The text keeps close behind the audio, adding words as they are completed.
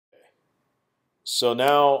So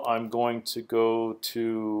now I'm going to go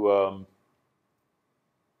to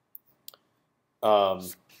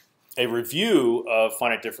a review of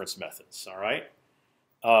finite difference methods. All right.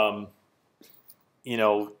 You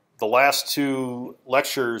know, the last two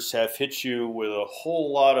lectures have hit you with a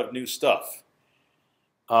whole lot of new stuff,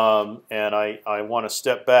 and I want to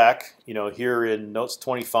step back. You know, here in Notes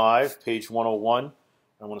 25, page 101,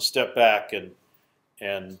 I want to step back and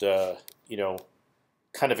you know,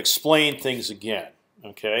 kind of explain things again.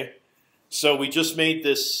 Okay. So we just made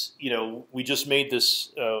this. You know, we just made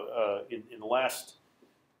this in the last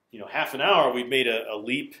half an hour. We've made a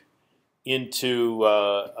leap into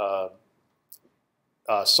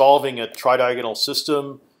solving a tridiagonal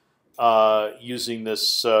system using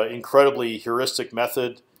this incredibly heuristic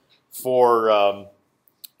method for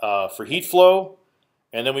heat flow,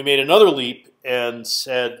 and then we made another leap and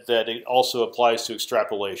said that it also applies to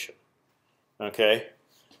extrapolation. Okay,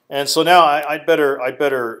 and so now I'd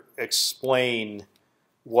better explain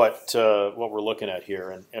what we're looking at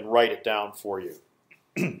here and write it down for you.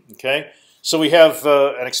 Okay, so we have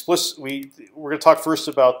an explicit. We're going to talk first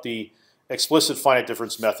about the explicit finite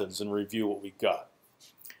difference methods and review what we've got.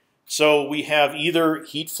 So we have either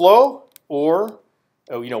heat flow or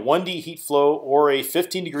 1D heat flow or a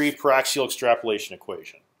 15-degree paraxial extrapolation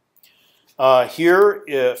equation.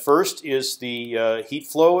 Here first is the heat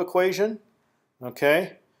flow equation.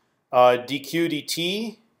 Okay, dq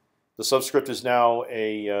dt. The subscript is now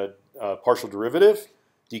a partial derivative.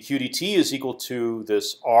 dq dt is equal to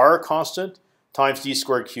this r constant times d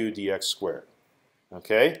squared q dx squared.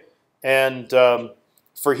 Okay, and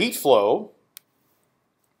for heat flow,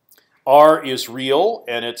 r is real,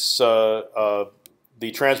 and it's the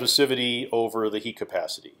transmissivity over the heat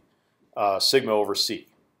capacity, sigma over c.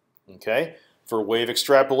 Okay, for wave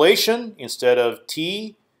extrapolation, instead of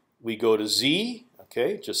t, we go to z.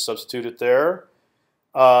 Okay, just substitute it there,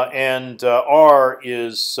 and r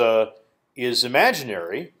is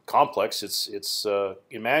imaginary, complex. It's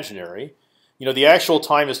imaginary. You know, the actual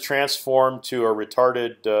time is transformed to a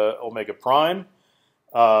retarded omega prime,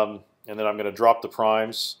 and then I'm going to drop the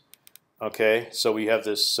primes. Okay, so we have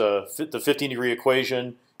this the 15-degree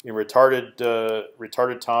equation in retarded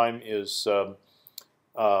time is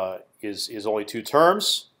only two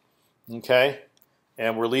terms. Okay,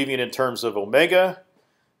 and we're leaving it in terms of omega.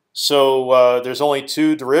 So there's only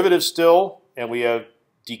two derivatives still, and we have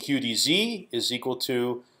dq dz is equal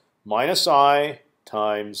to minus I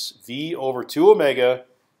times v over 2 omega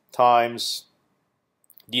times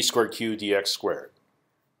d squared q dx squared.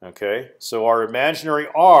 Okay, so our imaginary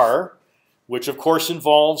r, which of course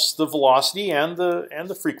involves the velocity and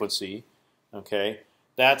the frequency, okay,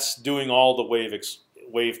 that's doing all the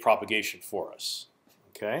wave propagation for us.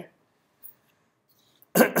 Okay,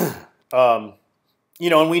 and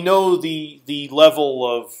we know the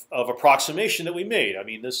level of approximation that we made. I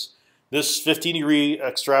mean, this 15-degree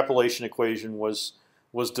extrapolation equation was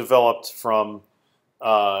developed from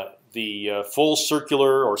the full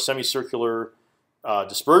circular or semicircular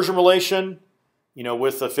dispersion relation,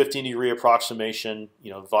 with a 15-degree approximation,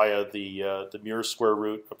 via the Muir square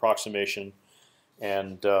root approximation,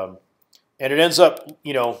 and it ends up,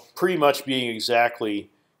 pretty much being exactly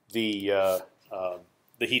the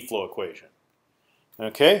heat flow equation.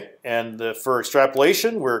 Okay, and for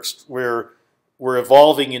extrapolation, we're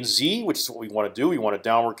evolving in z, which is what we want to do. We want to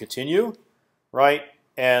downward continue, right?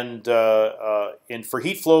 And for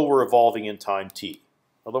heat flow, we're evolving in time t.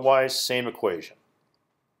 Otherwise, same equation.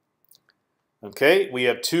 Okay, we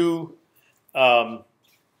have two. I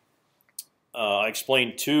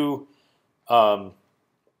explained two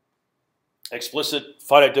explicit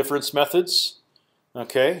finite difference methods.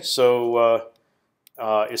 Okay, so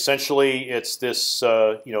essentially it's this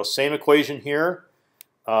same equation here.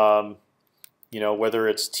 Whether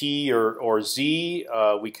it's t or z,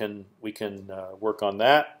 we can work on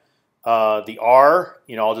that. The r,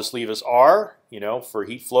 I'll just leave as r. For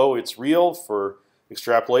heat flow, it's real. For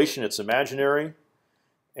extrapolation, it's imaginary.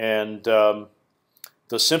 And the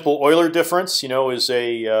simple Euler difference, is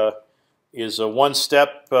a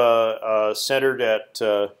one-step centered at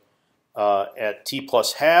t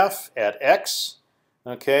plus half at x.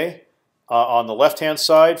 Okay, on the left-hand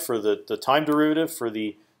side for the time derivative for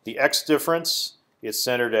the x difference, it's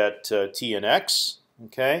centered at t and x.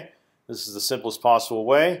 Okay, this is the simplest possible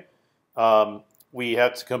way. We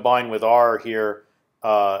have to combine with r here.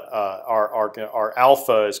 Our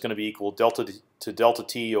alpha is going to be equal delta to delta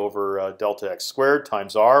t over delta x squared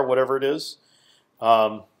times r, whatever it is.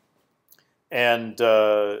 And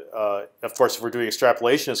of course, if we're doing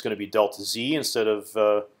extrapolation, it's going to be delta z instead of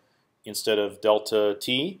delta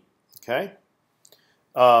t. Okay.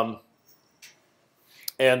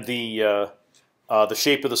 and the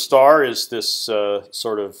shape of the star is this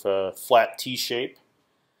sort of flat T shape.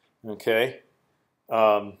 Okay.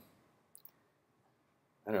 I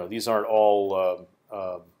don't know. These aren't all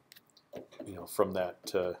from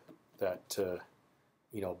that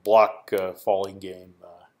block falling game.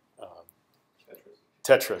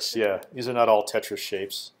 Tetris. Yeah, these are not all Tetris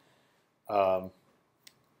shapes.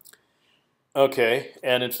 Okay,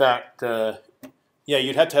 and in fact, yeah,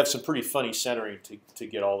 you'd have to have some pretty funny centering to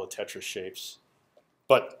get all the Tetris shapes,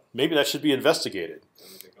 but maybe that should be investigated.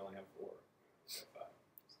 They can only have 4.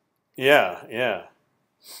 Yeah, yeah.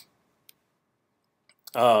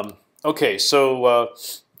 Okay, so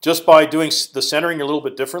just by doing the centering a little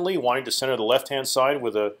bit differently, wanting to center the left-hand side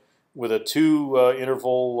with a 2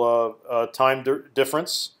 interval time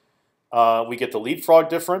difference, we get the leapfrog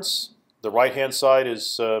difference. The right-hand side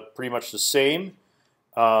is pretty much the same,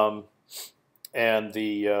 and but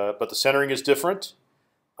the centering is different,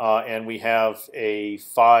 and we have a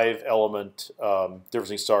 5-element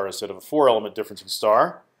differencing star instead of a 4-element differencing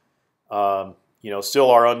star.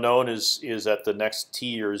 Still our unknown is at the next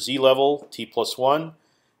t or z level, t+1,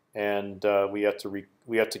 and we have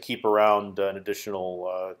to keep around an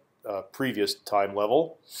additional previous time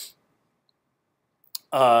level.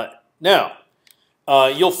 Now,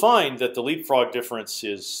 you'll find that the leapfrog difference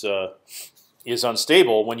is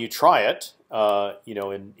unstable when you try it.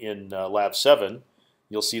 In lab 7,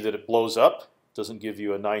 you'll see that it blows up. Doesn't give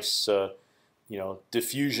you a nice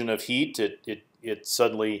diffusion of heat. It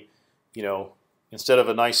suddenly instead of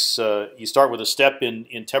a nice you start with a step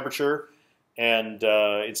in temperature, and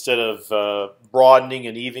instead of broadening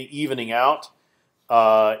and evening out,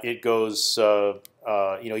 it goes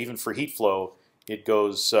even for heat flow, it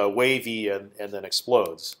goes wavy and then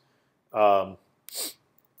explodes. And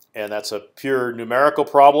that's a pure numerical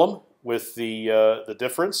problem with the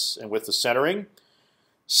difference and with the centering.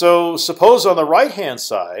 So suppose on the right-hand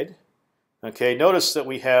side, okay, notice that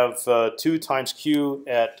we have 2 times q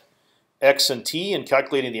at x and t, and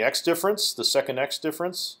calculating the x difference, the second x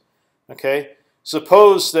difference. Okay,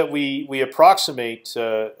 suppose that we approximate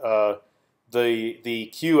the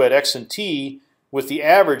q at x and t with the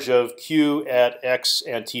average of q at x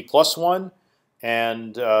and t+1,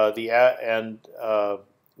 and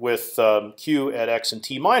with q at x and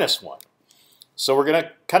t-1. So we're going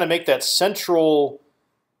to kind of make that central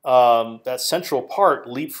part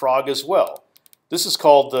leapfrog as well. This is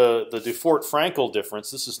called the Dufourt-Frankel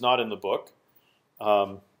difference. This is not in the book.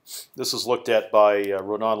 This was looked at by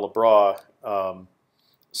Ronan Lebras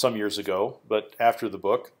some years ago, but after the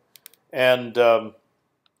book. And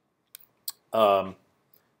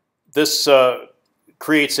this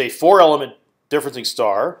creates a 4-element differencing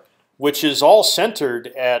star, which is all centered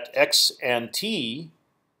at x and t,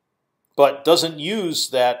 but doesn't use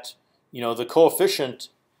that the coefficient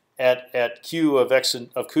at q of x and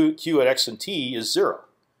q at x and t is 0.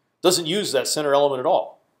 Doesn't use that center element at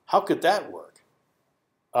all. How could that work?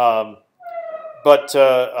 But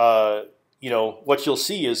what you'll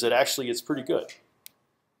see is that actually it's pretty good.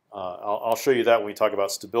 I'll show you that when we talk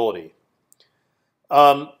about stability.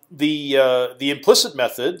 The implicit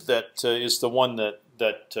method that is the one that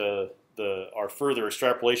our further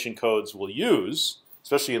extrapolation codes will use,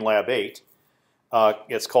 especially in Lab 8.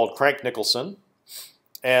 It's called Crank-Nicolson,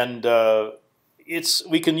 and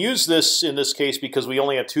we can use this in this case because we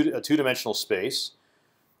only have a two-dimensional space,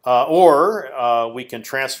 or we can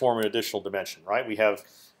transform an additional dimension. Right? We have,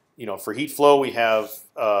 for heat flow, we have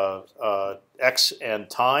x and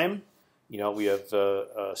time. We have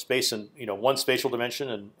space and one spatial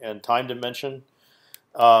dimension and time dimension,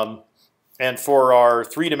 and for our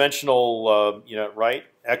 3-dimensional, right,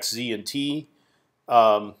 x, z, and t.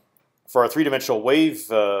 For our 3-dimensional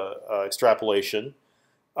wave extrapolation,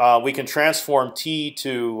 we can transform t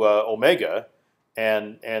to omega,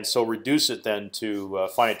 and so reduce it then to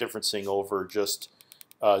finite differencing over just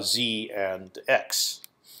z and x.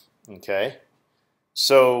 Okay,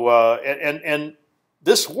 so and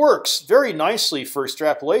this works very nicely for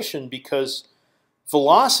extrapolation because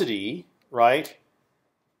velocity, right?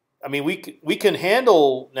 I mean, we can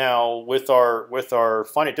handle now with our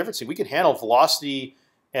finite differencing. We can handle velocity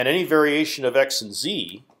and any variation of x and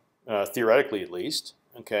z, theoretically at least.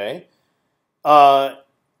 Okay, but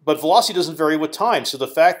velocity doesn't vary with time. So the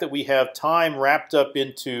fact that we have time wrapped up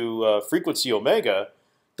into frequency omega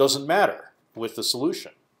doesn't matter with the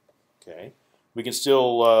solution. Okay, we can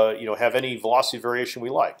still have any velocity variation we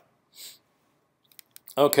like.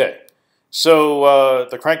 Okay. So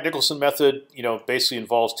the Crank-Nicolson method, basically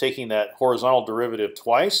involves taking that horizontal derivative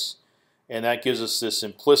twice, and that gives us this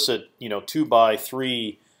implicit, 2 by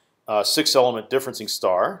 3 6-element differencing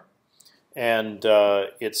star. and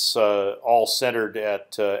it's all centered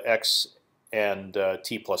at x and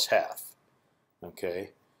t plus half.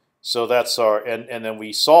 Okay, so that's our and then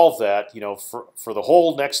we solve that for the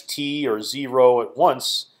whole next t or z row at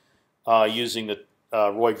once using the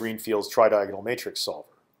Roy Greenfield's tridiagonal matrix solver.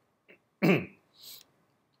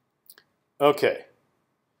 Okay.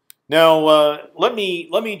 Now let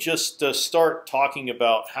me just start talking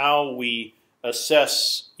about how we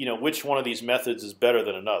assess which one of these methods is better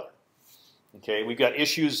than another. Okay, we've got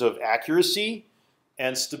issues of accuracy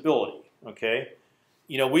and stability. Okay,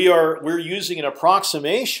 we're using an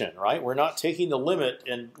approximation, right? We're not taking the limit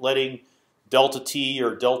and letting delta t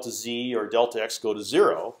or delta z or delta x go to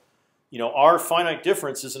 0. Our finite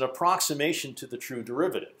difference is an approximation to the true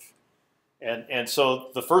derivative. And so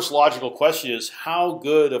the first logical question is, how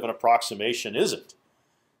good of an approximation is it?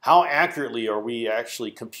 How accurately are we actually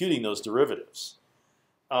computing those derivatives?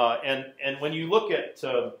 And when you look at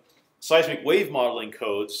seismic wave modeling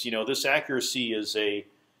codes, this accuracy is a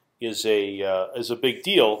big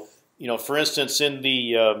deal. For instance,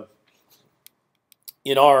 in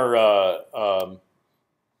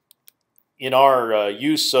our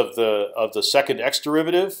use of the second x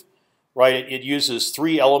derivative. Right, it uses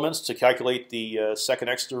 3 elements to calculate the second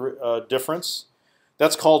x difference.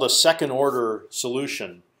 That's called a second order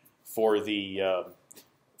solution for the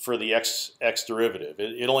x derivative.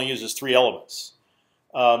 It only uses 3 elements.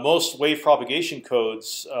 Most wave propagation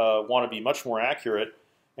codes want to be much more accurate,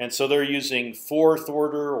 and so they're using 4th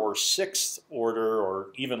order or 6th order or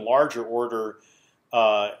even larger order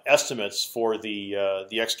estimates for the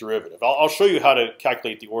x derivative. I'll show you how to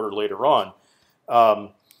calculate the order later on.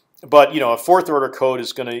 But a 4th order code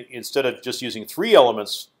is going to, instead of just using 3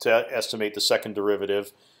 elements to estimate the second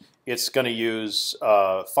derivative, it's going to use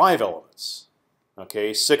 5 elements.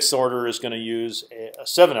 Okay, 6th order is going to use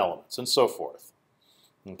 7 elements, and so forth.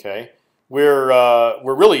 Okay, we're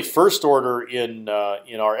really 1st order in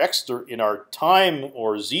our time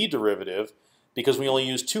or z derivative because we only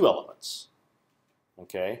use 2 elements.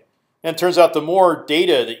 Okay, and it turns out the more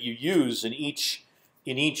data that you use in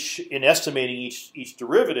estimating each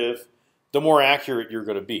derivative, the more accurate you're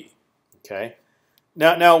going to be. Okay.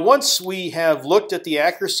 Now, once we have looked at the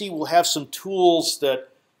accuracy, we'll have some tools that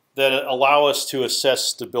allow us to assess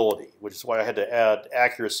stability, which is why I had to add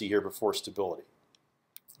accuracy here before stability.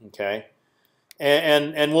 Okay.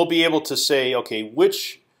 And we'll be able to say, okay, why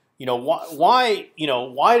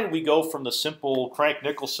did we go from the simple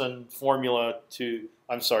Crank-Nicholson formula to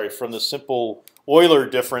from the simple Euler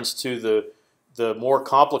difference to the more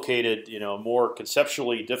complicated, more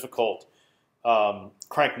conceptually difficult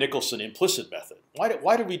Crank-Nicholson implicit method?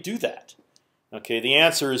 Why did we do that? Okay, the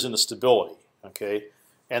answer is in the stability. Okay,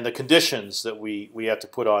 and the conditions that we have to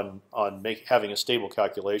put on having a stable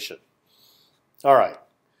calculation. All right.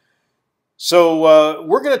 So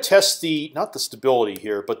we're going to test not the stability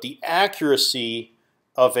here, but the accuracy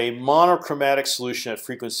of a monochromatic solution at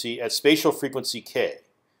spatial frequency k.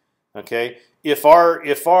 Okay, if our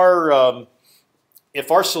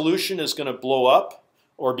solution is going to blow up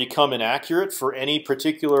or become inaccurate for any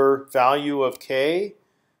particular value of k,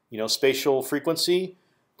 spatial frequency,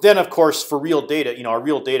 then of course for real data, our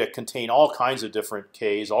real data contain all kinds of different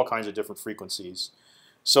k's, all kinds of different frequencies,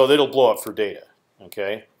 so it'll blow up for data.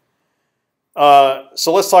 Okay.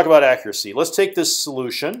 So let's talk about accuracy. Let's take this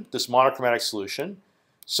solution, this monochromatic solution.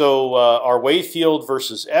 So our wave field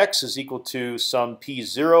versus x is equal to some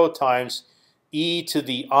p0 times e to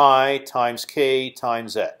the I times k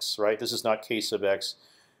times x. Right? This is not k sub x.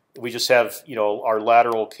 We just have our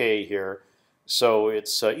lateral k here. So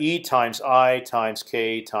it's e times I times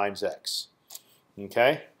k times x.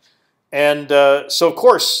 Okay, and so of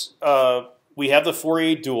course we have the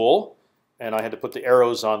Fourier dual. And I had to put the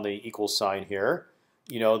arrows on the equal sign here.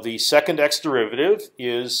 The second x derivative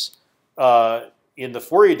is in the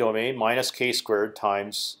Fourier domain minus k squared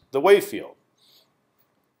times the wave field.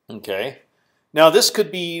 Okay. Now this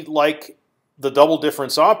could be like the double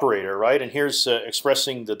difference operator, right? And here's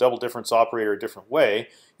expressing the double difference operator a different way.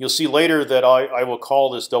 You'll see later that I will call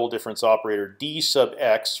this double difference operator d sub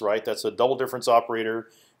x, right? That's a double difference operator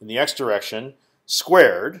in the x direction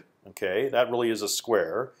squared. Okay, that really is a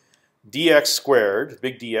square. Dx squared,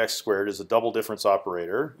 big Dx squared, is a double difference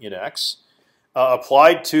operator in x.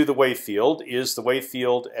 Applied to the wave field is the wave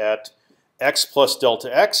field at x plus delta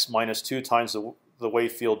x minus 2 times the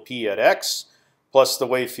wave field p at x plus the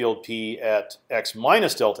wave field p at x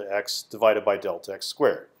minus delta x divided by delta x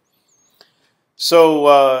squared.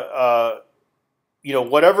 So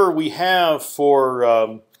whatever we have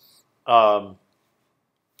for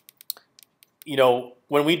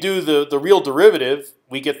when we do the real derivative,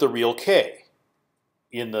 we get the real k.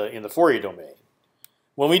 in the Fourier domain.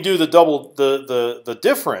 When we do the double the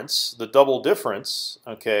difference, the double difference,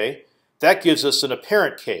 okay, that gives us an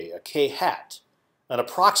apparent k, a k hat, an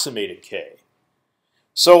approximated k.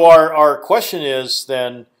 So our question is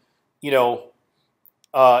then, you know,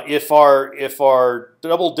 if our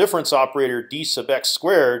double difference operator d sub x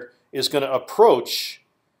squared is going to approach,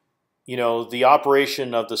 you know, the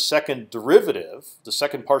operation of the second derivative, the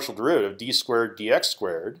second partial derivative, d squared dx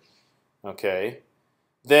squared, okay,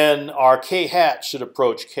 then our k hat should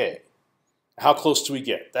approach k. How close do we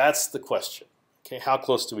get? That's the question. Okay, how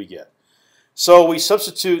close do we get? So we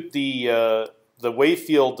substitute the wave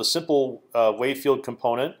field, the simple wave field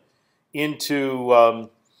component, into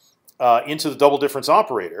the double difference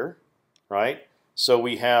operator, right? So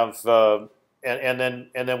we have and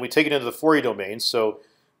then we take it into the Fourier domain. So,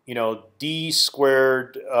 you know, d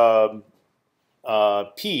squared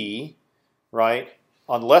p, right,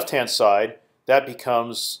 on the left hand side, that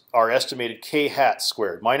becomes our estimated k hat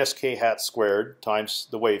squared minus k hat squared times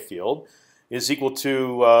the wave field is equal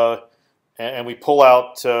to and we pull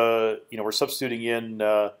out you know, we're substituting in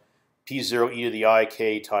p0 e to the I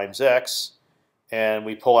k times x, and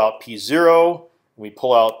we pull out p0. And we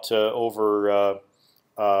pull out over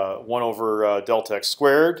 1 over delta x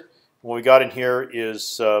squared. What we got in here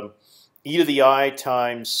is e to the I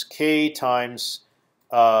times k times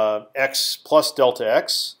x plus delta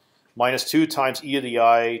x minus 2 times e to the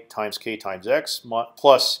I times k times x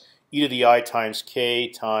plus e to the I times k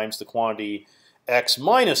times the quantity x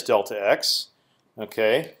minus delta x.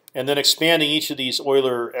 Okay, and then expanding each of these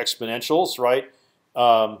Euler exponentials, right?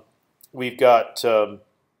 We've got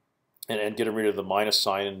and getting rid of the minus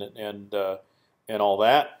sign and all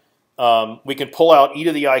that. We can pull out e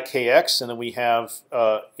to the I kx, and then we have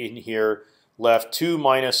in here left 2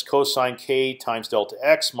 minus cosine k times delta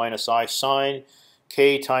x minus I sine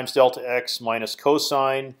k times delta x minus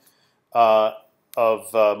cosine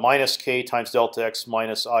of minus k times delta x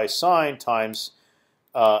minus I sine times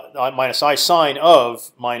minus I sine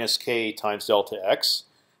of minus k times delta x.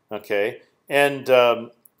 Okay, and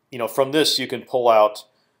you know, from this you can pull out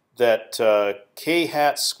that k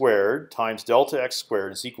hat squared times delta x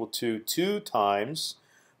squared is equal to 2 times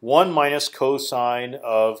 1 minus cosine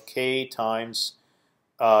of k times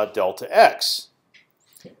delta x.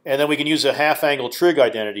 And then we can use a half-angle trig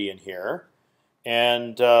identity in here.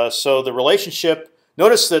 And so the relationship,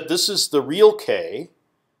 notice that this is the real k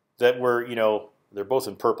that we're, you know, they're both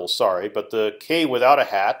in purple, sorry, but the k without a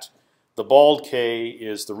hat, the bald k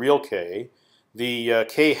is the real k. The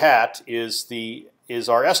k hat is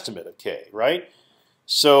our estimate of k, right?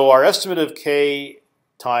 So our estimate of k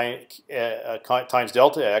times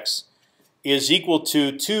delta x is equal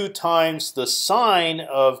to 2 times the sine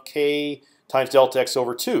of k times delta x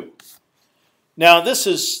over 2. Now this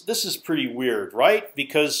is pretty weird, right?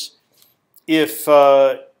 Because if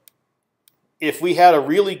we had a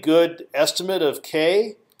really good estimate of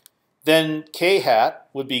k, then k hat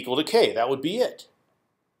would be equal to k. That would be it.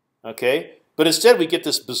 Okay, but instead we get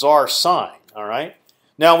this bizarre sign. All right.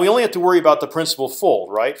 Now we only have to worry about the principal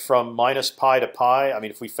fold, right? From minus pi to pi. I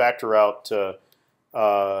mean, if we factor out,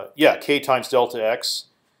 yeah, k times delta x,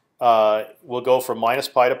 will go from minus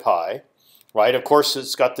pi to pi, right? Of course,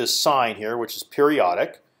 it's got this sign here, which is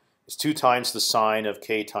periodic. It's 2 times the sine of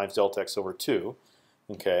k times delta x over 2.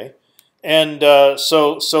 Okay, and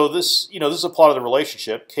so this, you know, this is a plot of the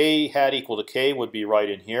relationship. K hat equal to k would be right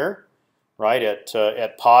in here, right?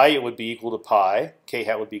 At pi, it would be equal to pi. K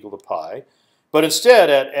hat would be equal to pi. But instead,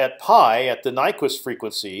 at pi, at the Nyquist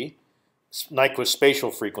frequency, Nyquist spatial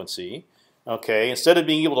frequency, okay, instead of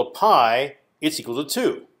being equal to pi, it's equal to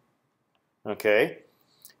 2. Okay,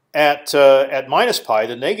 at minus pi,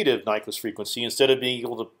 the negative Nyquist frequency, instead of being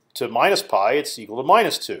equal to minus pi, it's equal to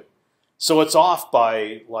minus 2. So it's off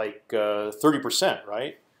by like 30%,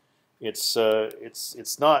 right? It's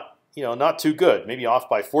not, you know, not too good. Maybe off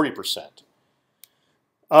by 40%.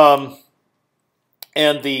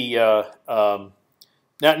 And the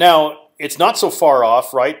now it's not so far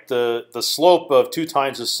off, right? The slope of 2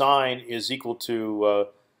 times the sine is equal to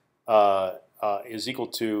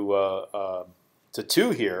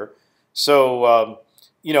 2 here. So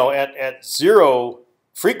you know, at 0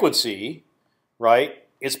 frequency, right?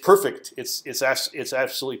 It's perfect. It's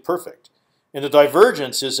absolutely perfect. And the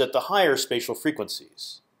divergence is at the higher spatial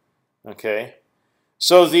frequencies. Okay,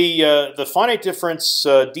 so the finite difference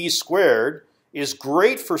d squared is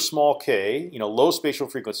great for small k, you know, low spatial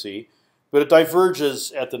frequency, but it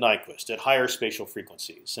diverges at the Nyquist at higher spatial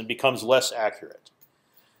frequencies and becomes less accurate.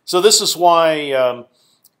 So this is why,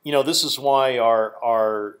 you know, this is why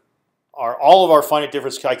all of our finite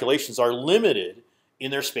difference calculations are limited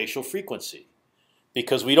in their spatial frequency.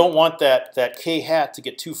 because we don't want that k hat to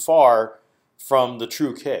get too far from the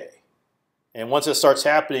true k. And once that starts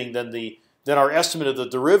happening, then our estimate of the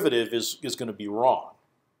derivative is going to be wrong,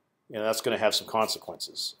 and that's going to have some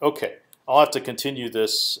consequences. Okay, I'll have to continue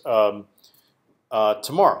this tomorrow.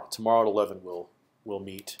 Tomorrow at 11 we'll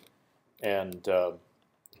meet, and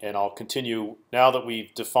I'll continue now that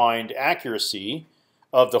we've defined accuracy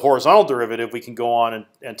of the horizontal derivative. We can go on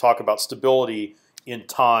and talk about stability in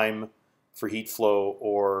time for heat flow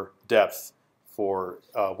or depth for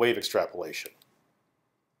wave extrapolation.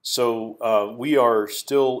 So we are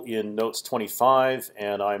still in notes 25,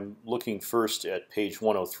 and I'm looking first at page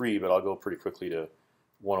 103, but I'll go pretty quickly to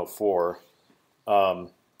 104.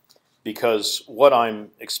 Because what I'm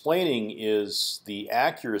explaining is the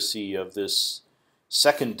accuracy of this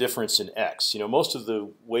second difference in x. Most of the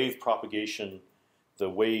wave propagation, the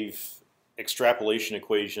wave extrapolation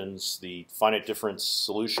equations, the finite difference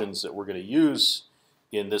solutions that we're going to use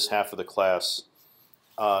in this half of the class,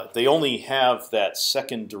 they only have that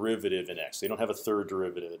second derivative in x. They don't have a third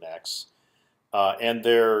derivative in x, and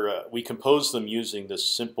we compose them using this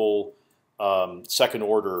simple second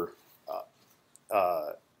order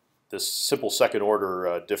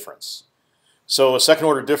difference. So a second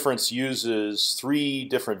order difference uses three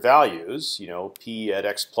different values. P at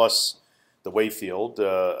x plus the wave field,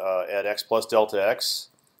 at x plus delta x,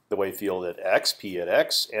 the wave field at x, P at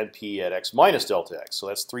x, and P at x minus delta x. So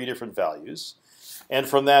that's three different values, and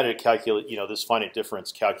from that it calculates. This finite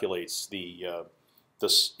difference calculates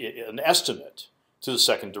an estimate to the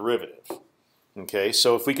second derivative. Okay,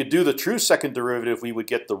 so if we could do the true second derivative, we would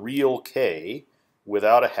get the real k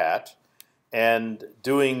without a hat, and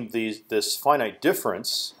doing this finite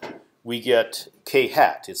difference, we get k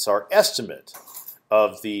hat. It's our estimate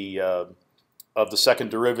of the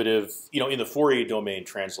second derivative, in the Fourier domain,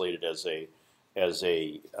 translated as a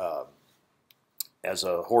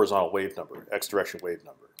horizontal wave number, x direction wave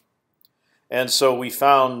number. And so we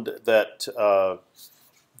found that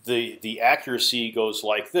the accuracy goes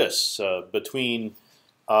like this between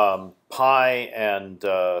pi and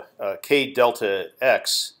k delta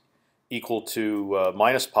x equal to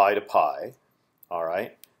minus pi to pi. All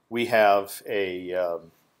right, we have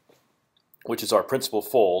which is our principal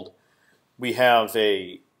fold. We have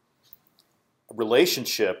a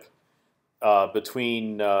relationship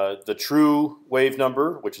between the true wave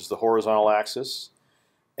number, which is the horizontal axis,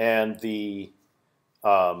 and the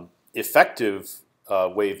effective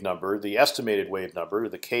wave number, the estimated wave number,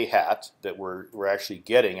 the k hat that we're actually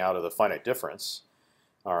getting out of the finite difference.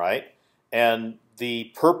 All right, and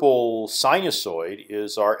the purple sinusoid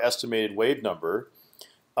is our estimated wave number.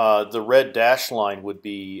 The red dashed line would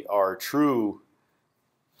be our true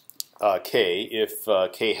k if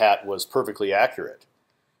k hat was perfectly accurate.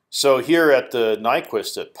 So here at the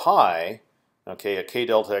Nyquist at pi, okay, at k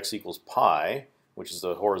delta x equals pi, which is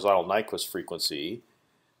the horizontal Nyquist frequency,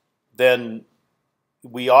 then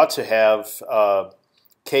we ought to have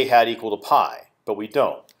k hat equal to pi, but we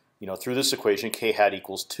don't. Through this equation, k hat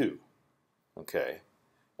equals 2. Okay,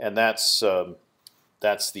 and that's the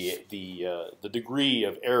degree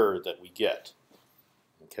of error that we get.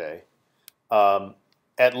 Okay,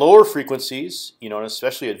 at lower frequencies, and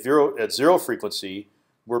especially at zero frequency,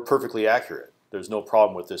 we're perfectly accurate. There's no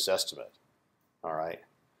problem with this estimate. All right.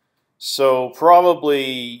 So probably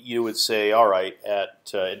you would say, all right,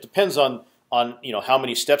 it depends on how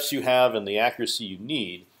many steps you have and the accuracy you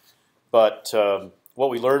need. But what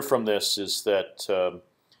we learned from this is that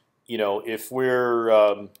if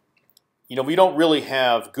we're we don't really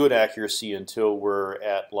have good accuracy until we're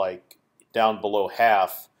at like down below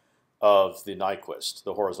half of the Nyquist,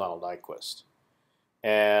 the horizontal Nyquist.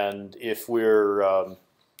 And if we're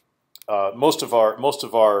most of our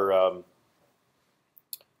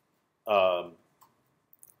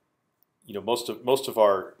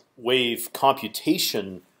wave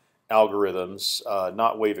computation algorithms,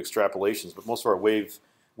 not wave extrapolations, but most of our wave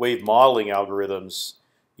modeling algorithms,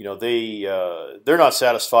 they're not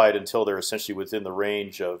satisfied until they're essentially within the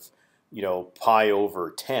range of pi over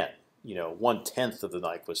 10, 1/10 of the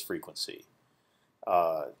Nyquist frequency.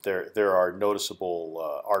 There are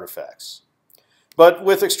noticeable artifacts. But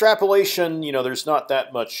with extrapolation, there's not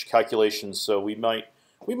that much calculation, so we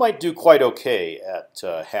might do quite okay at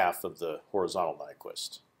half of the horizontal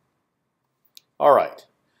Nyquist. All right.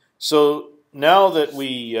 So now that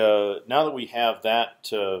we have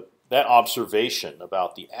that observation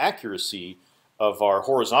about the accuracy of our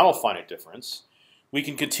horizontal finite difference, we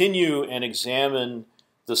can continue and examine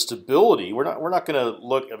the stability. We're not going to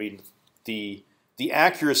look. I mean, the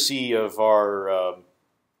accuracy of our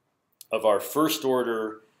first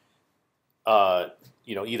order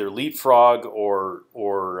either leapfrog or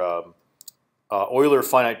Euler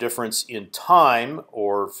finite difference in time,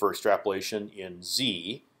 or for extrapolation in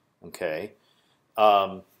z. Okay,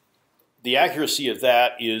 the accuracy of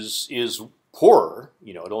that is poorer.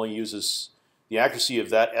 It only uses the accuracy of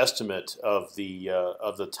that estimate of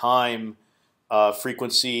the time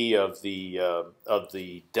frequency of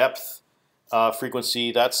the depth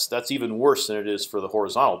frequency. That's even worse than it is for the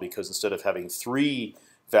horizontal, because instead of having 3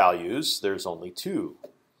 values, there's only 2.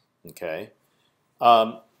 Okay.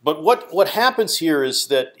 But what happens here is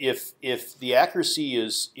that if the accuracy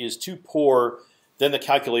is too poor, then the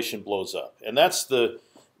calculation blows up, and that's the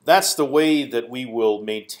way that we will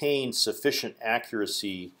maintain sufficient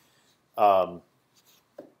accuracy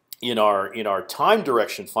in our time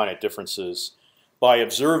direction finite differences, by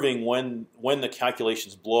observing when the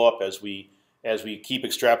calculations blow up as we keep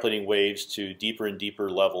extrapolating waves to deeper and deeper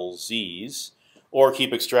level z's, or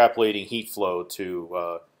keep extrapolating heat flow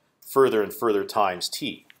to further and further times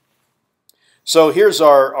t. So here's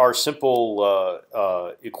our simple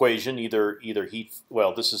equation. Either heat.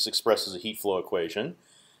 Well, this is expressed as a heat flow equation.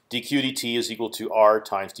 dq dt is equal to r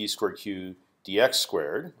times d squared q dx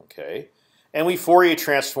squared. Okay, and we Fourier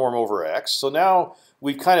transform over x. So now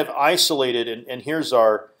we've kind of isolated, and here's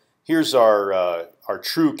our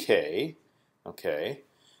true k. Okay,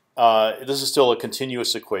 this is still a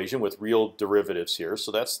continuous equation with real derivatives here.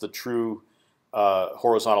 So that's the true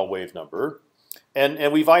horizontal wave number.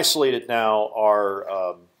 And we've isolated now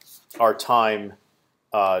our time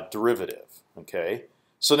derivative. Okay,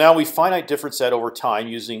 so now we finite difference that over time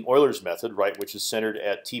using Euler's method, right, which is centered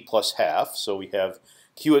at t plus half. So we have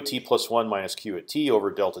q at t plus 1 minus q at t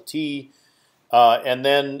over delta t, and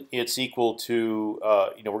then it's equal to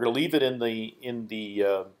we're going to leave it in the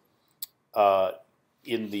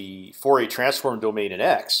Fourier transform domain in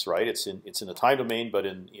x, right? It's in the time domain, but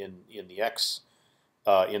in the x.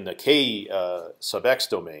 In the k sub x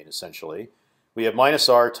domain, essentially, we have minus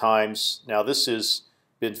r times. Now this has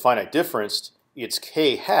been finite differenced. It's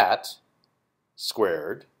k hat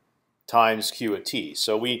squared times q at t.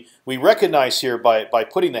 So we recognize here by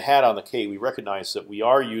putting the hat on the k, we recognize that we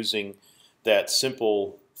are using that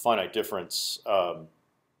simple finite difference.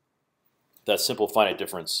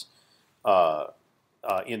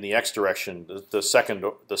 In the x direction, the second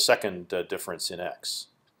difference in x.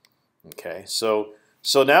 Okay,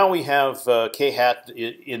 so now we have k hat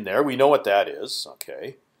in there. We know what that is.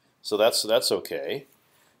 Okay, so that's okay,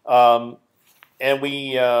 and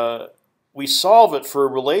we solve it for a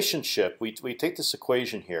relationship. We take this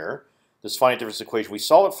equation here, this finite difference equation. We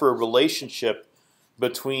solve it for a relationship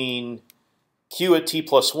between q at t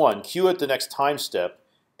plus 1, q at the next time step,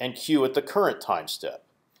 and q at the current time step.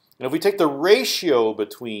 And if we take the ratio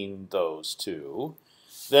between those two,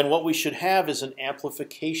 then what we should have is an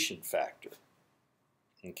amplification factor.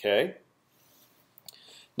 Okay.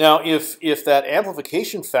 Now, if that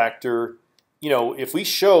amplification factor, if we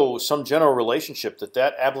show some general relationship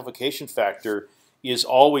that amplification factor is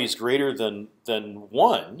always greater than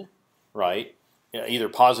 1, right? Either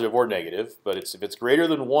positive or negative, but if it's greater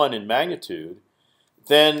than 1 in magnitude,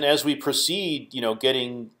 then as we proceed,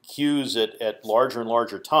 getting q's at larger and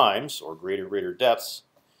larger times or greater depths,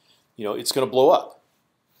 it's going to blow up.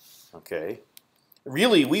 Okay.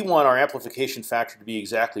 Really, we want our amplification factor to be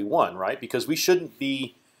exactly 1, right? Because we shouldn't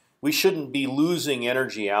be losing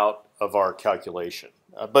energy out of our calculation.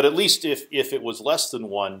 But at least if it was less than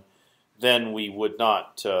 1, then we would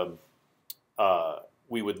not have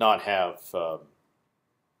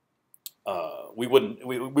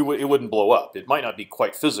it wouldn't blow up. It might not be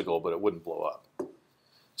quite physical, but it wouldn't blow up.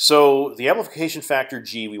 So the amplification factor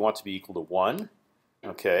g we want to be equal to 1.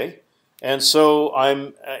 Okay. And so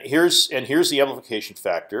here's the amplification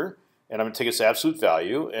factor, and I'm going to take its absolute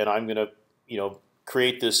value, and I'm going to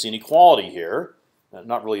create this inequality here,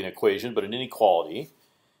 not really an equation, but an inequality,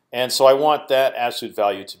 and so I want that absolute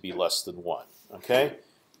value to be less than 1. Okay,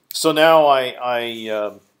 so now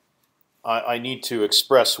I need to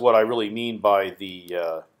express what I really mean by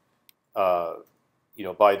the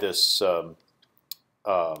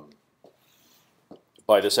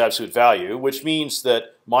by this absolute value, which means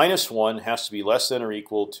that -1 has to be less than or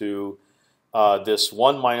equal to this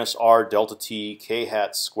 1 minus r delta t k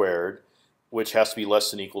hat squared, which has to be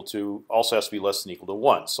less than equal to, also has to be less than equal to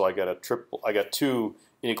 1. So I got 2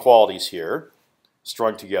 inequalities here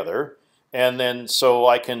strung together, and then so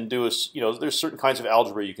I can do there's certain kinds of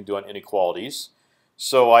algebra you can do on inequalities.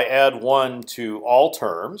 So I add 1 to all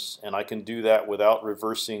terms, and I can do that without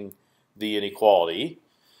reversing the inequality.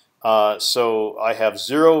 So I have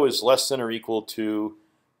 0 is less than or equal to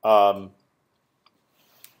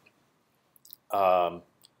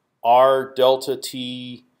r delta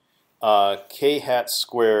t k hat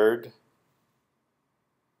squared.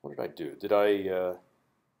 What did I do? Did I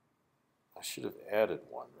should have added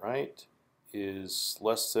one, right? Is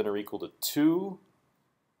less than or equal to 2.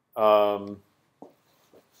 I wonder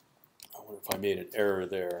if I made an error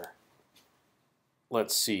there.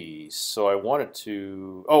 Let's see. So I wanted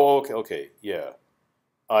to. Oh, okay, yeah.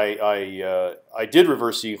 I did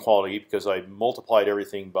reverse the equality because I multiplied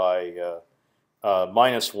everything by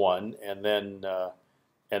 -1 and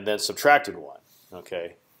then subtracted 1.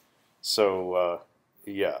 Okay, so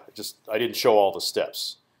yeah, I didn't show all the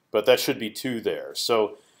steps, but that should be 2 there.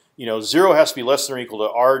 So 0 has to be less than or equal to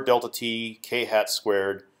r delta t k hat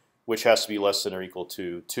squared, which has to be less than or equal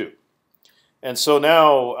to 2. And so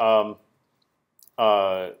now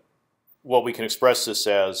what we can express this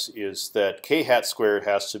as is that k hat squared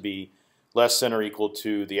has to be less than or equal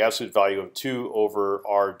to the absolute value of 2 over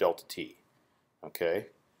r delta t. Okay.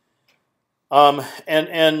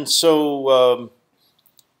 And so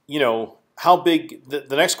how big?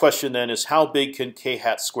 The next question then is how big can k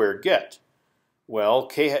hat squared get? Well,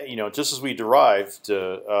 k hat, just as we derived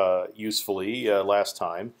usefully last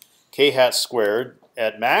time, k hat squared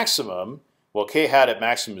at maximum. Well, k hat at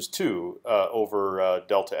maximum is 2 over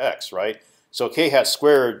delta x, right? So k hat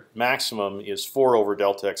squared maximum is 4 over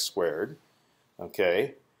delta x squared.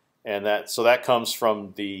 Okay, and that comes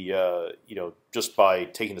from the just by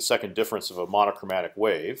taking the second difference of a monochromatic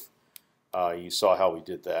wave. You saw how we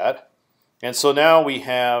did that. And so now we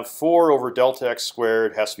have 4 over delta x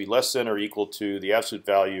squared has to be less than or equal to the absolute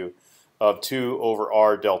value of 2 over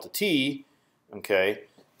r delta t. Okay,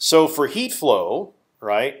 so for heat flow,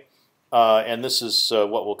 right? And this is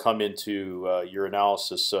what will come into your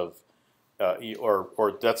analysis of,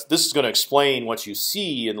 this is going to explain what you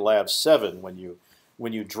see in Lab 7 when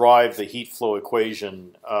you drive the heat flow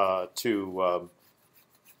equation to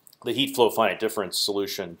the heat flow finite difference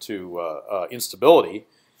solution to instability.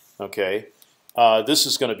 Okay, this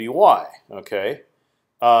is going to be y. Okay,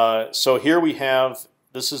 so here we have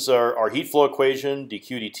this is our heat flow equation.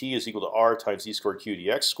 dq dt is equal to r times d squared q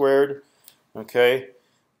dx squared. Okay.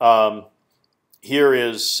 Here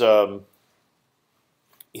is the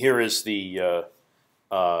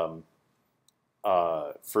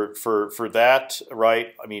for that,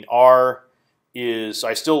 right? I mean, r is,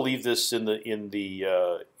 I still leave this in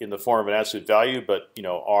the form of an absolute value, but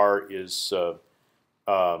r is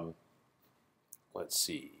let's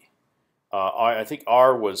see. I think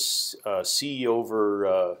r was c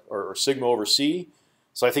over or sigma over c,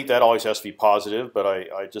 so I think that always has to be positive. But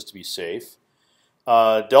I just to be safe.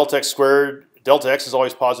 Delta x squared, delta x is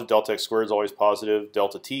always positive. Delta x squared is always positive.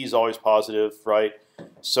 Delta t is always positive, right?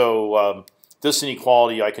 So this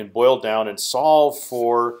inequality I can boil down and solve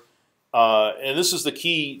for, and this is the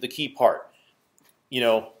key part.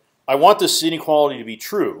 I want this inequality to be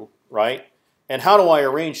true, right? And how do I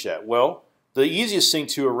arrange that? Well, the easiest thing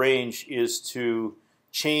to arrange is to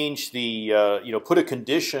change the put a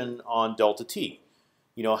condition on delta t.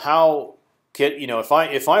 How can if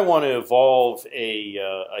I want to evolve a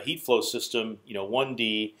heat flow system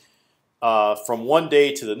 1D from one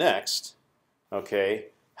day to the next, okay?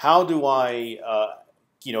 How do I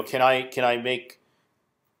can I make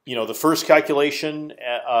the first calculation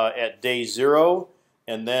at day 0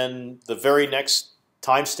 and then the very next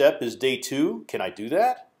time step is day 2? Can I do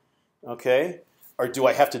that? Okay, or do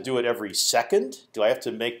I have to do it every second? Do I have to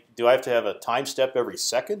have a time step every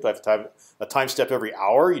second? Do I have to have a time step every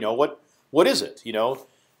hour? What is it?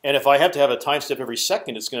 And if I have to have a time step every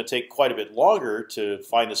second, it's going to take quite a bit longer to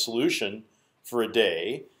find the solution for a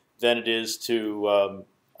day than it is to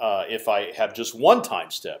if I have just one time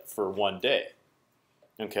step for one day.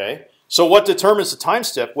 Okay, so what determines the time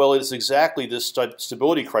step? Well, it's exactly this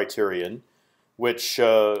stability criterion, which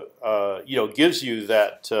gives you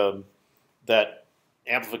that that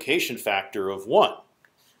amplification factor of 1.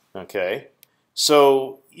 Okay,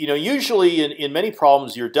 so usually in many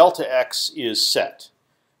problems your delta x is set.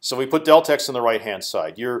 So we put delta x on the right hand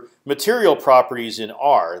side. Your material properties in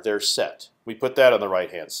R, they're set. We put that on the right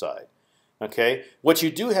hand side. Okay, what you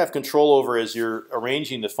do have control over as you're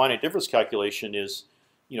arranging the finite difference calculation is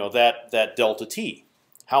that delta t.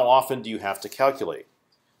 How often do you have to calculate?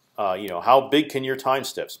 How big can your time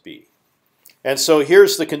steps be? And so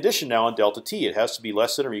here's the condition now on delta t. It has to be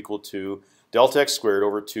less than or equal to delta x squared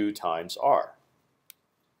over 2 times r.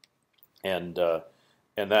 And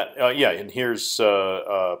here's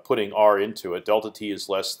putting r into it. Delta t is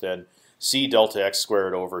less than c delta x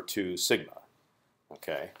squared over 2 sigma.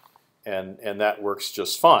 Okay, and that works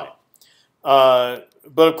just fine. But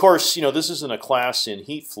of course, this isn't a class in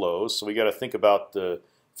heat flows, so we got to think about the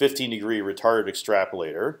 15-degree retarded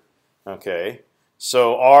extrapolator. Okay,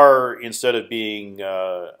 so R, instead of being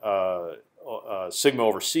sigma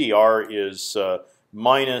over c, R is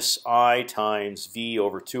minus I times V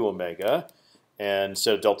over 2 omega, and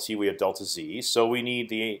instead of delta t we have delta z. So we need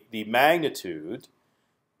the magnitude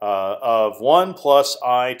of 1 plus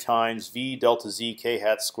I times V delta z k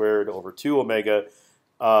hat squared over 2 omega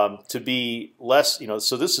to be less.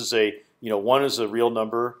 So this is a 1 is a real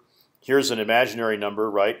number. Here's an imaginary number,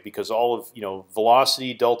 right? Because all of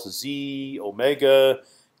velocity, delta z, omega,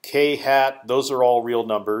 k hat, those are all real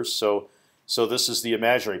numbers. So this is the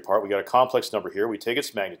imaginary part. We got a complex number here. We take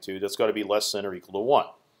its magnitude. That's got to be less than or equal to 1.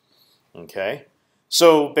 Okay.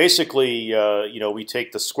 So basically, we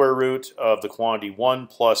take the square root of the quantity 1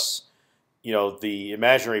 plus, the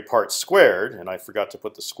imaginary part squared, and I forgot to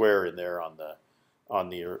put the square in there on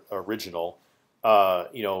the original.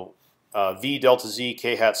 V delta z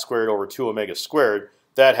k hat squared over 2 omega squared.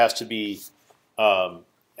 That has to be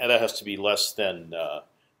less than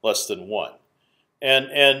 1.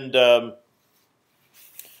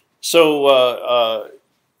 So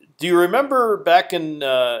do you remember back in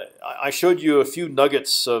I showed you a few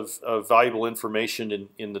nuggets of valuable information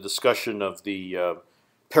in the discussion of the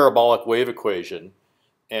parabolic wave equation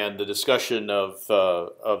and the discussion of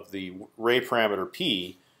the ray parameter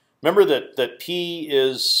p. Remember that p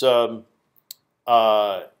is the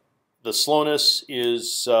slowness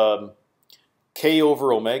is k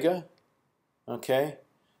over omega. Okay,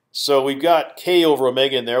 so we've got k over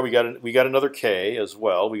omega in there. We got another k as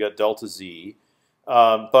well. We got delta z,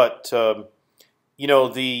 but the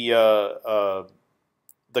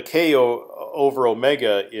k over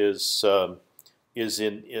omega is in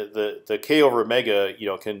the k over omega.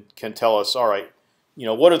 Can tell us, all right,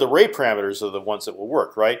 what are the ray parameters of the ones that will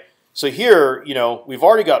work, right? So here, we've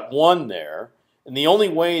already got 1 there, and the only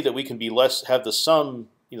way that we can have the sum,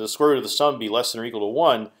 the square root of the sum be less than or equal to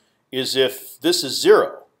 1 is if this is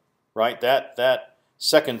 0, right? That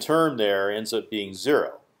second term there ends up being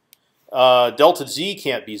 0. Delta z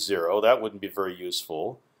can't be 0. That wouldn't be very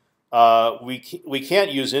useful. We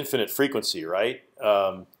can't use infinite frequency, right?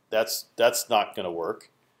 That's not going to work.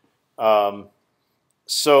 So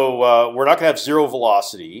we're not going to have 0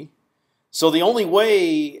 velocity. So the only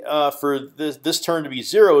way for this term to be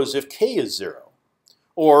 0 is if k is 0,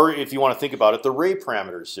 or if you want to think about it, the ray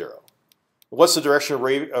parameter is 0. What's the direction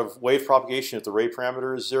of wave propagation if the ray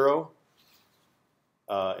parameter is 0?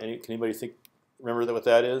 Can anybody remember what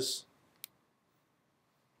that is?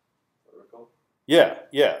 Vertical.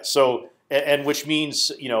 Yeah. So and which means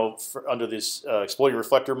under this exploding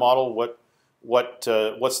reflector model, what's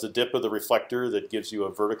the dip of the reflector that gives you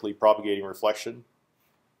a vertically propagating reflection?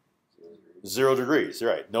 0 degrees,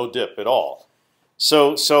 right? No dip at all.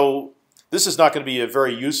 So this is not going to be a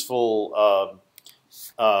very useful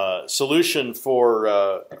solution for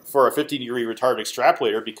a 50-degree retarded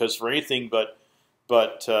extrapolator, because for anything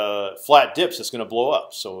but flat dips, it's going to blow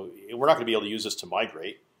up. So we're not going to be able to use this to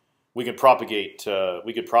migrate. We can propagate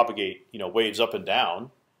waves up and down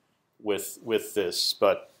with this,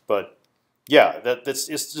 but yeah, it's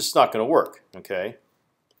just not going to work. Okay.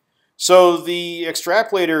 So the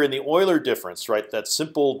extrapolator in the Euler difference, right, that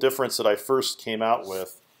simple difference that I first came out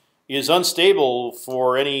with, is unstable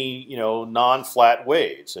for any non-flat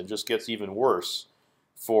waves, and just gets even worse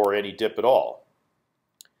for any dip at all.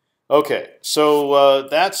 Okay, so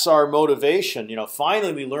that's our motivation.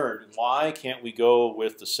 Finally we learned why can't we go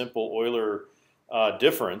with the simple Euler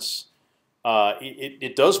difference.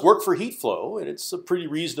 It does work for heat flow, and it's a pretty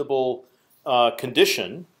reasonable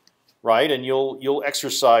condition. Right, and you'll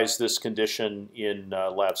exercise this condition in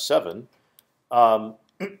Lab 7, but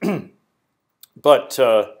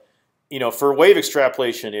for wave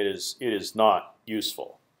extrapolation, it is not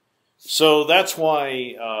useful. So that's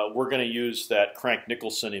why we're going to use that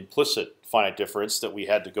Crank-Nicholson implicit finite difference that we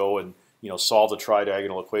had to go and solve the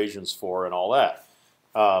tridiagonal equations for and all that,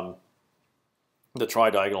 the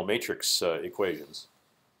tridiagonal matrix equations.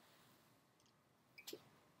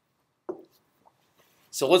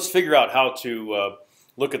 So let's figure out how to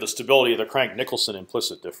look at the stability of the Crank-Nicholson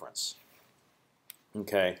implicit difference.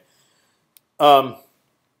 Okay.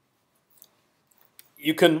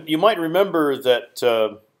 You might remember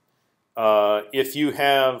that if you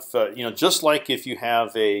have just like if you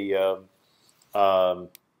have a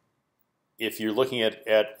if you're looking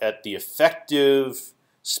at the effective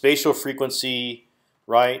spatial frequency,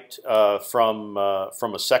 right, from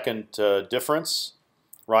a second difference,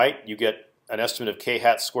 right, you get an estimate of k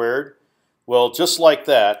hat squared. Well, just like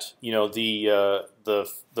that,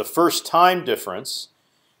 the first time difference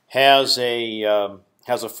has a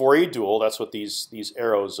Fourier dual. That's what these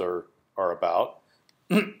arrows are about.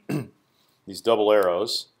 These double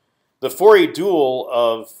arrows, the Fourier dual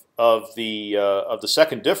of the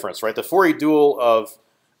second difference, right? The Fourier dual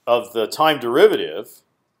of the time derivative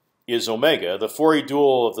is omega. The Fourier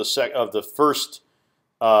dual of the first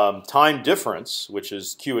time difference, which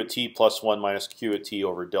is q at t plus 1 minus q at t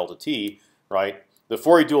over delta t, right? The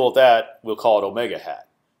Fourier dual of that, we'll call it omega hat.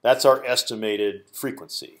 That's our estimated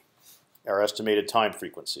frequency, our estimated time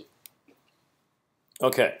frequency.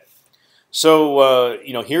 Okay, so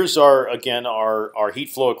here's our heat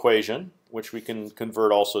flow equation, which we can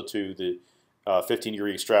convert also to the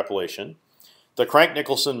 15-degree extrapolation. The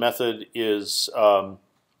Crank-Nicolson method is that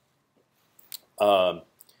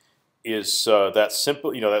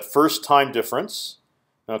simple, that first time difference,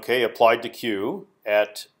 okay, applied to q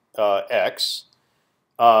at x,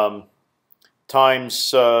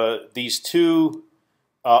 times these two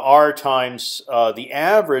r times the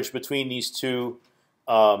average between these two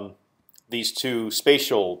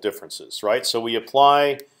spatial differences, right? So we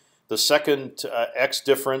apply the second x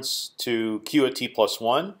difference to q at t plus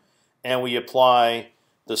 1, and we apply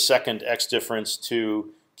the second x difference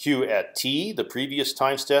to q at t, the previous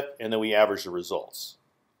time step, and then we average the results.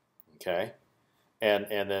 Okay, and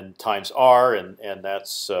then times r, and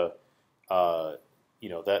that's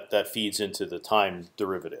that feeds into the time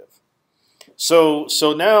derivative. So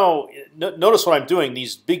now notice what I'm doing.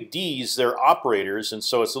 These big D's, they're operators, and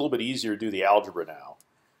so it's a little bit easier to do the algebra now,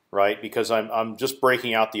 right? Because I'm just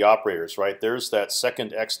breaking out the operators, right? There's that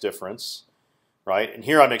second x difference, right? And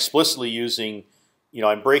here I'm explicitly using,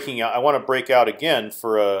 I'm breaking out. I want to break out again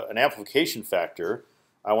for an amplification factor.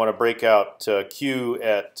 I want to break out q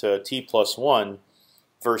at t plus 1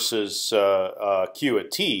 versus q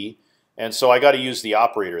at t, and so I got to use the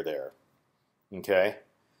operator there. Okay.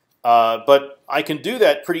 But I can do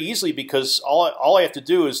that pretty easily because all I have to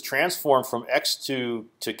do is transform from x to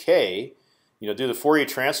k, do the Fourier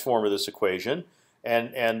transform of this equation,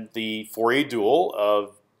 and the Fourier dual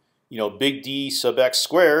of big D sub x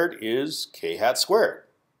squared is k hat squared.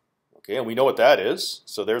 Okay, and we know what that is.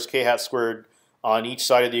 So there's k hat squared on each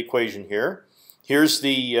side of the equation here. Here's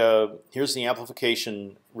the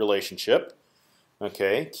amplification relationship.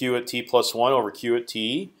 Okay, q at t plus 1 over q at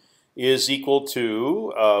t is equal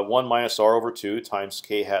to 1 minus r over 2 times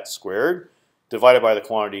k hat squared divided by the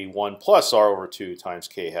quantity 1 plus r over 2 times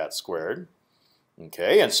k hat squared.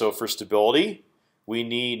 Okay, and so for stability, we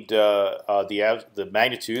need the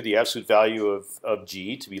magnitude, the absolute value of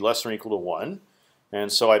g, to be less than or equal to 1.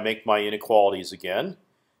 And so I make my inequalities again,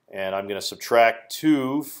 and I'm going to subtract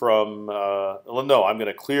 2 from. I'm going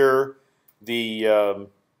to clear the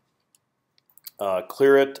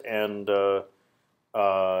clear it and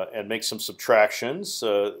make some subtractions.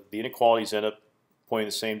 The inequalities end up pointing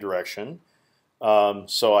the same direction.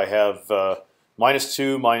 So I have minus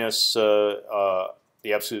 2 minus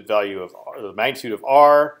the absolute value of r, the magnitude of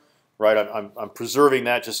r. Right, I'm preserving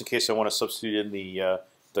that just in case I want to substitute in the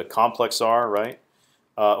complex r. Right,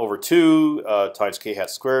 over 2 times k hat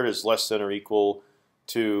squared is less than or equal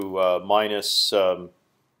to minus, and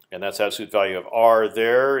that's absolute value of r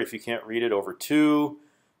there. If you can't read it, over 2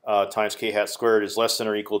 times k hat squared is less than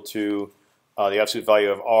or equal to the absolute value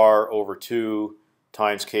of r over 2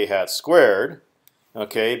 times k hat squared.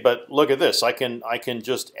 Okay, but look at this. I can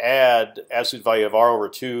just add absolute value of r over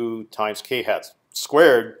 2 times k hat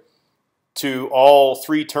squared to all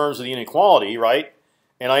 3 terms of the inequality, right?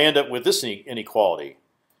 And I end up with this inequality.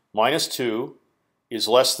 Minus 2 is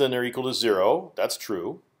less than or equal to 0. That's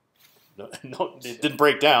true. No, it didn't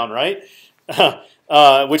break down, right?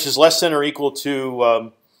 Which is less than or equal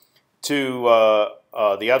to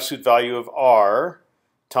the absolute value of r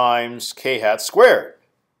times k hat squared.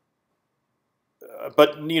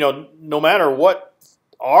 But no matter what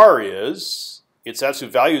r is, its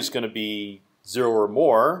absolute value is going to be 0 or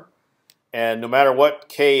more, and no matter what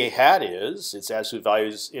k hat is, its absolute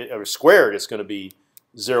value or squared, it's going to be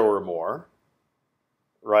 0 or more,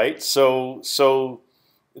 right? So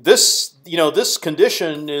this this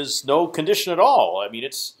condition is no condition at all. I mean,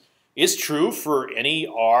 it's true for any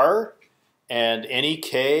r and any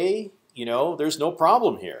k. There's no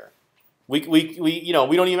problem here. We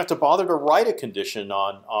don't even have to bother to write a condition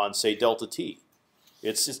on say delta t.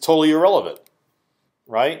 It's totally irrelevant,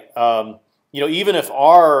 right? Even if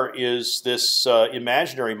r is this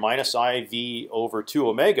imaginary minus iv over 2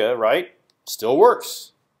 omega, right? Still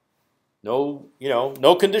works. No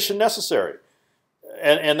condition necessary,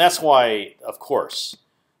 and that's why, of course,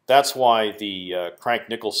 that's why the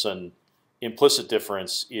Crank-Nicolson implicit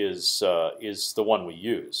difference is the one we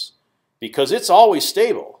use, because it's always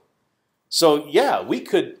stable. So yeah, we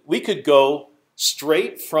could go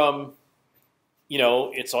straight from,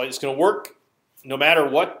 it's going to work no matter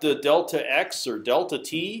what the delta x or delta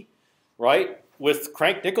t right? With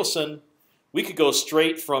Crank-Nicholson, we could go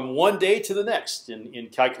straight from one day to the next in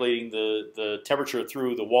calculating the temperature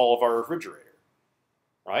through the wall of our refrigerator,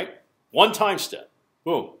 right? One time step,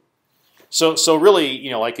 boom. So really,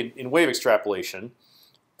 like in wave extrapolation,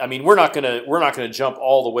 I mean, we're not gonna jump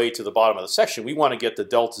all the way to the bottom of the section. We want to get the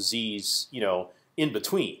delta z's, in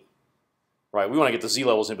between, right? We want to get the z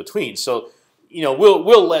levels in between. So,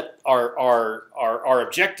 we'll let our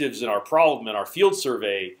objectives and our problem and our field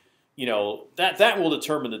survey, that will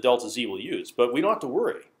determine the delta z we'll use. But we don't have to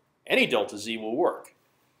worry. Any delta z will work.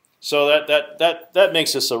 So that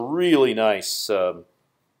makes this a really nice a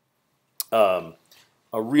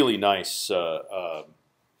really nice a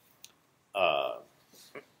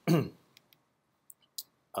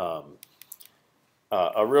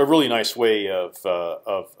really nice way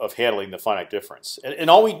of handling the finite difference. And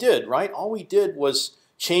all we did, right? All we did was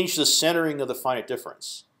change the centering of the finite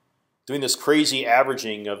difference, doing this crazy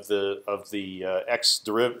averaging of the x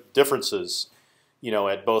differences,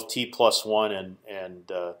 at both t+1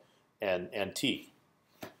 and t.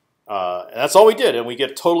 And that's all we did, and we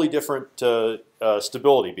get totally different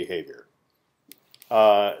stability behavior.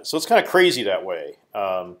 So it's kind of crazy that way.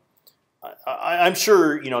 I'm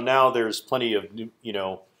sure now there's plenty of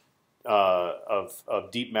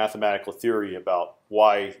of deep mathematical theory about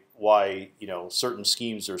why certain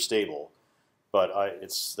schemes are stable, but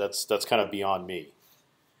that's kind of beyond me.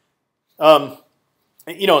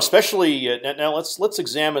 Especially now let's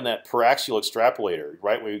examine that paraxial extrapolator,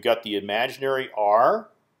 right? Where we've got the imaginary r,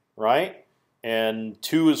 right, and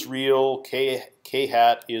 2 is real, k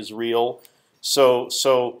hat is real.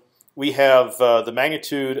 So we have the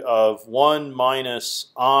magnitude of 1 minus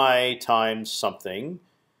I times something,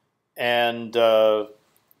 and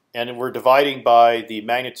we're dividing by the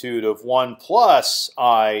magnitude of 1 plus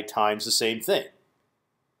I times the same thing.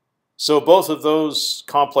 So both of those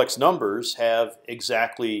complex numbers have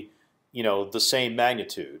exactly the same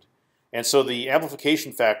magnitude, and so the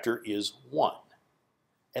amplification factor is 1.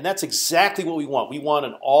 And that's exactly what we want. We want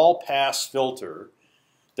an all-pass filter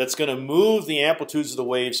that's going to move the amplitudes of the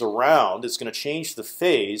waves around. It's going to change the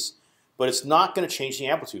phase, but it's not going to change the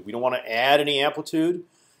amplitude. We don't want to add any amplitude,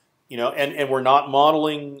 and we're not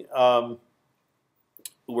modeling.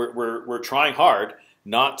 We're trying hard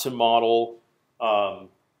not to model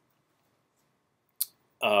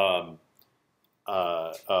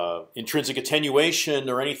intrinsic attenuation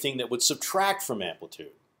or anything that would subtract from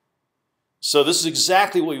amplitude. So this is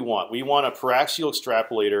exactly what we want. We want a paraxial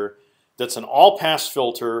extrapolator that's an all-pass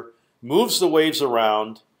filter, moves the waves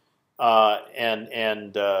around, and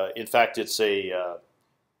in fact, it's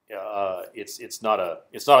not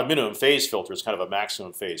a minimum phase filter. It's kind of a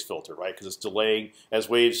maximum phase filter, right? Because it's delaying as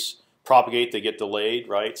waves propagate, they get delayed,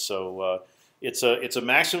 right? So it's a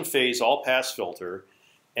maximum phase all-pass filter,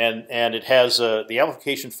 and it has the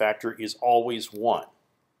amplification factor is always 1,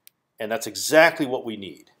 and that's exactly what we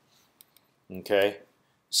need. Okay,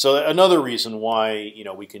 so another reason why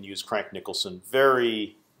we can use Crank-Nicholson to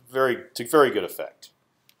very good effect.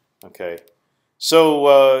 Okay,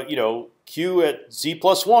 so Q at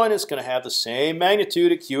z+1 is going to have the same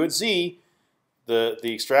magnitude at Q at z. The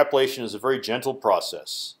extrapolation is a very gentle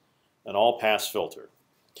process, an all-pass filter.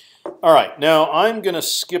 All right, now I'm going to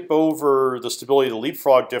skip over the stability of the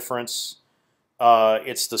leapfrog difference.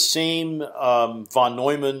 It's the same von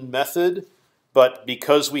Neumann method. But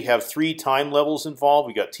because we have 3 time levels involved,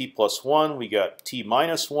 we got t+1, we got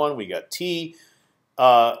t-1, we got t.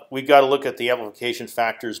 We've got to look at the amplification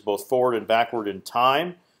factors both forward and backward in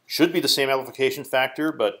time. Should be the same amplification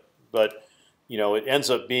factor, but it ends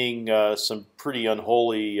up being some pretty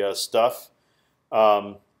unholy stuff.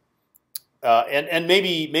 And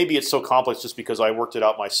maybe it's so complex just because I worked it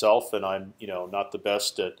out myself, and I'm not the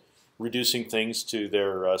best at reducing things to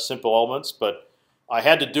their simple elements, but I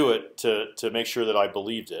had to do it to make sure that I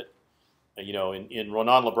believed it. In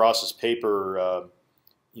Ronan Labrasse's paper,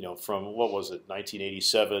 from what was it,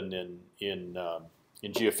 1987 in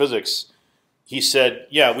Geophysics, he said,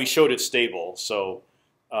 yeah, we showed it stable. So,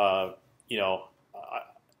 I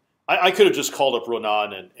could have just called up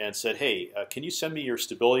Ronan and said, hey, can you send me your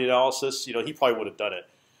stability analysis? He probably would have done it,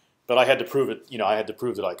 but I had to prove it. I had to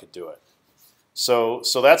prove that I could do it. So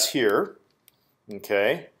that's here,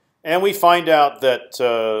 okay. And we find out that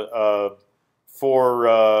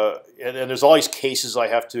and there's all these cases I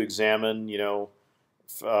have to examine. It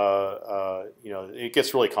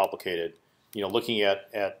gets really complicated. Looking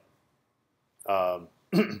at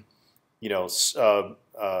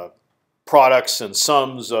products and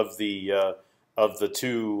sums of the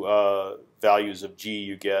 2 values of G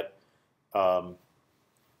you get.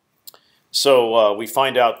 So we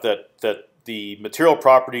find out that the material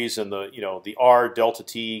properties and the R delta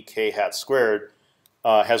T K hat squared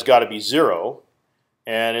has got to be 0,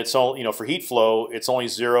 and it's all for heat flow it's only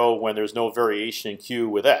 0 when there's no variation in Q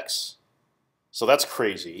with X. So that's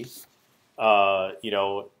crazy. That's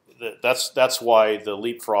why the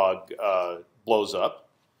leapfrog blows up.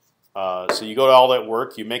 So you go to all that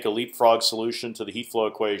work, you make a leapfrog solution to the heat flow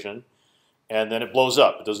equation, and then it blows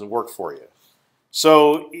up. It doesn't work for you.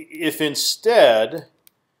 So if instead,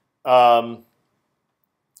 let's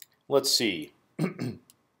see,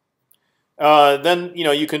 then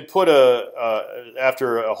you can put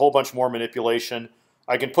after a whole bunch more manipulation,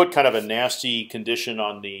 I can put kind of a nasty condition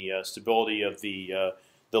on the stability of the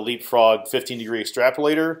leapfrog 15-degree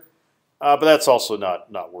extrapolator, but that's also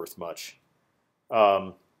not worth much.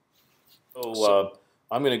 So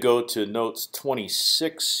I'm going to go to notes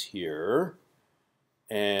 26 here,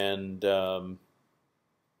 and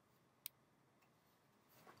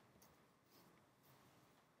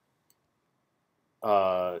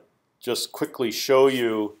just quickly show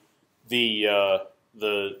you the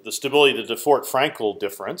stability of the Dufour-Frankel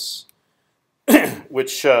difference,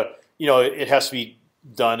 which it has to be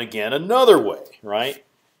done again another way, right?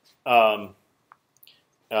 Well,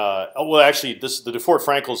 actually, the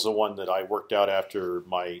Dufour-Frankel is the one that I worked out after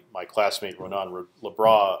my classmate Ronan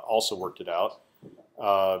Lebras also worked it out.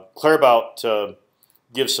 Claerbout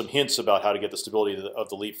gives some hints about how to get the stability of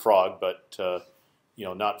the leapfrog, but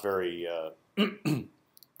not very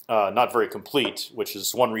not very complete, which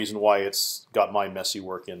is one reason why it's got my messy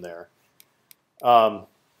work in there.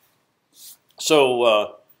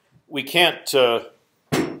 So we can't.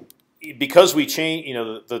 Because we change,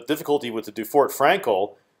 the difficulty with the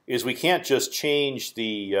Dufour-Frankel is we can't just change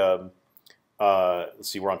the. Let's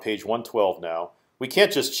see, we're on page 112 now. We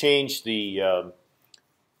can't just change the.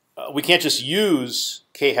 We can't just use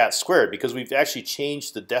k hat squared because we've actually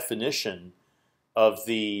changed the definition of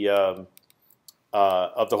the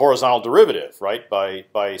horizontal derivative, right?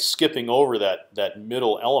 By skipping over that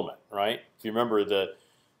middle element, right? If you remember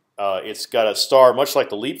it's got a star much like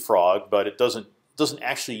the leapfrog, but it doesn't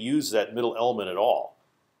actually use that middle element at all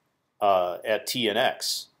at T and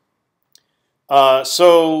X.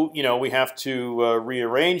 So we have to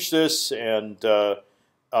rearrange this and go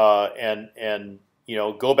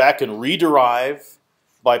back and rederive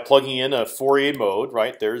by plugging in a Fourier mode.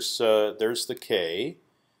 Right there's the K,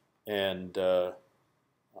 and I'll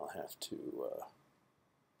have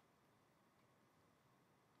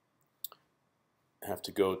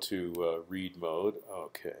to go to read mode.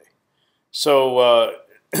 Okay. So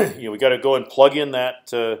we got to go and plug in that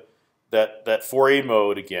Fourier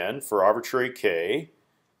mode again for arbitrary k,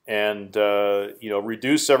 and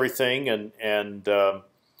reduce everything and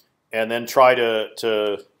then try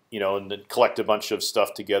to and then collect a bunch of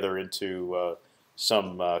stuff together into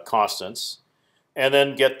some constants, and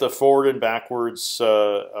then get the forward and backwards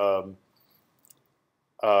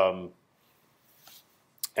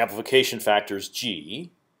amplification factors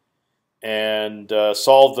G. And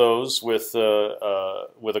solve those with a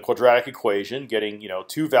quadratic equation, getting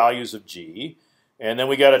 2 values of G, and then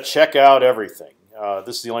we got to check out everything.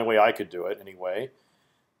 This is the only way I could do it anyway,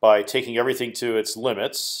 by taking everything to its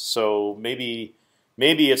limits. So maybe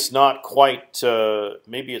it's not quite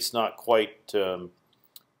it's not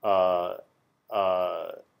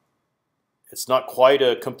quite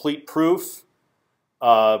a complete proof,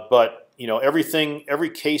 but every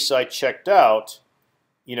case I checked out,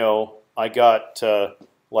 I got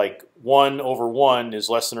like 1 over 1 is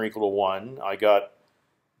less than or equal to 1. I got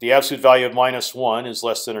the absolute value of -1 is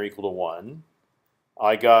less than or equal to 1.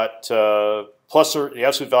 I got the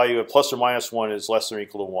absolute value of plus or minus 1 is less than or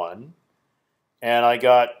equal to 1. And I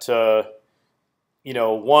got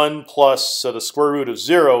 1 plus the square root of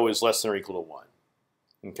 0 is less than or equal to 1.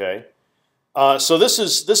 Okay, so this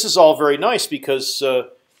is all very nice because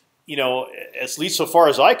at least so far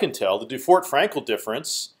as I can tell, the Dufour-Frankel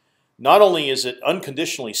difference. Not only is it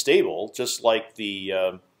unconditionally stable, just like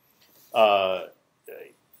the, and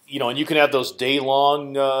you can have those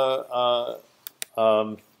day-long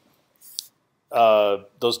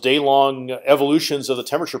evolutions of the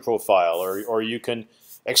temperature profile, or you can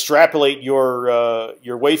extrapolate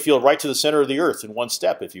your wave field right to the center of the Earth in one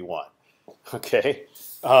step if you want. Okay,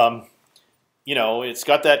 it's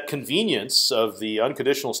got that convenience of the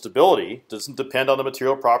unconditional stability. Doesn't depend on the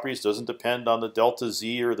material properties. Doesn't depend on the delta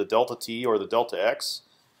Z or the delta T or the delta X.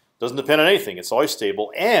 Doesn't depend on anything. It's always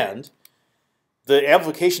stable, and the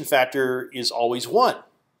amplification factor is always 1.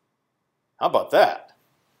 How about that?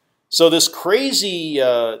 So this crazy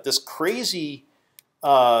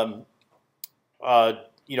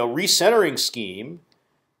recentering scheme,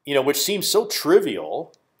 which seems so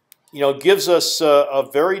trivial, gives us a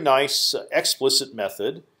very nice explicit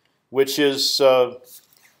method, which is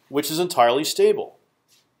entirely stable.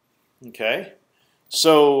 Okay,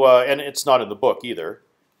 so and it's not in the book either.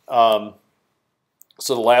 So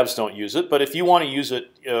the labs don't use it. But if you want to use it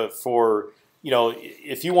for,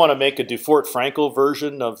 if you want to make a Dufort-Frankel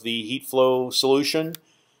version of the heat flow solution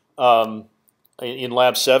in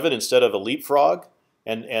Lab 7 instead of a leapfrog,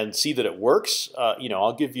 and see that it works,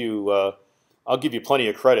 I'll give you plenty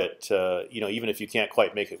of credit. Even if you can't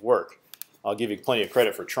quite make it work, I'll give you plenty of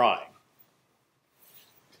credit for trying.